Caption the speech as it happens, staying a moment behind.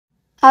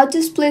How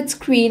to split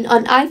screen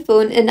on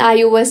iPhone in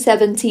iOS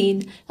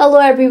 17. Hello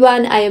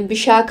everyone, I am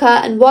Bishaka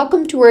and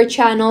welcome to our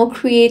channel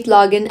Create,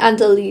 Login and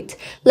Delete.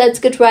 Let's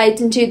get right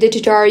into the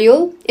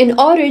tutorial. In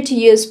order to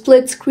use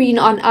split screen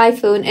on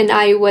iPhone in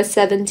iOS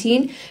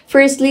 17,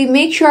 firstly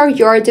make sure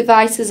your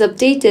device is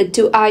updated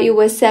to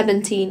iOS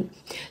 17.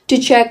 To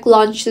check,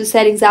 launch the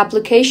Settings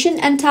application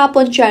and tap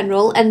on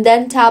General and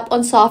then tap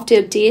on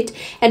Software Update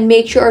and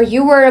make sure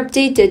you are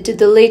updated to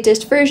the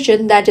latest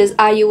version, that is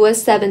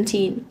iOS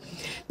 17.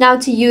 Now,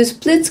 to use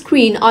split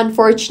screen,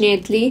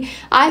 unfortunately,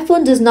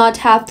 iPhone does not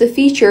have the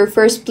feature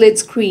for split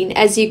screen,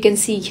 as you can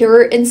see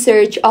here in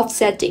Search of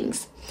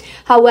Settings.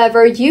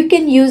 However, you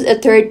can use a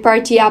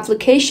third-party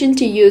application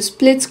to use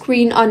split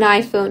screen on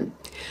iPhone.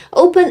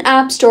 Open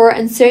App Store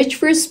and search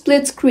for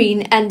split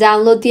screen and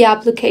download the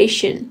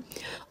application.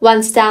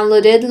 Once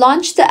downloaded,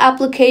 launch the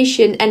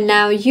application and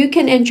now you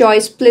can enjoy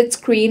split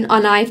screen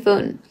on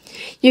iPhone.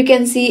 You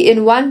can see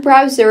in one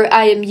browser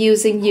I am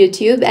using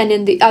YouTube and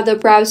in the other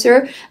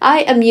browser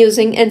I am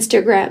using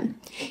Instagram.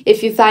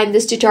 If you find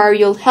this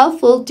tutorial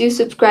helpful, do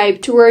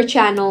subscribe to our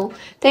channel.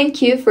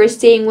 Thank you for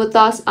staying with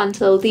us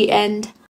until the end.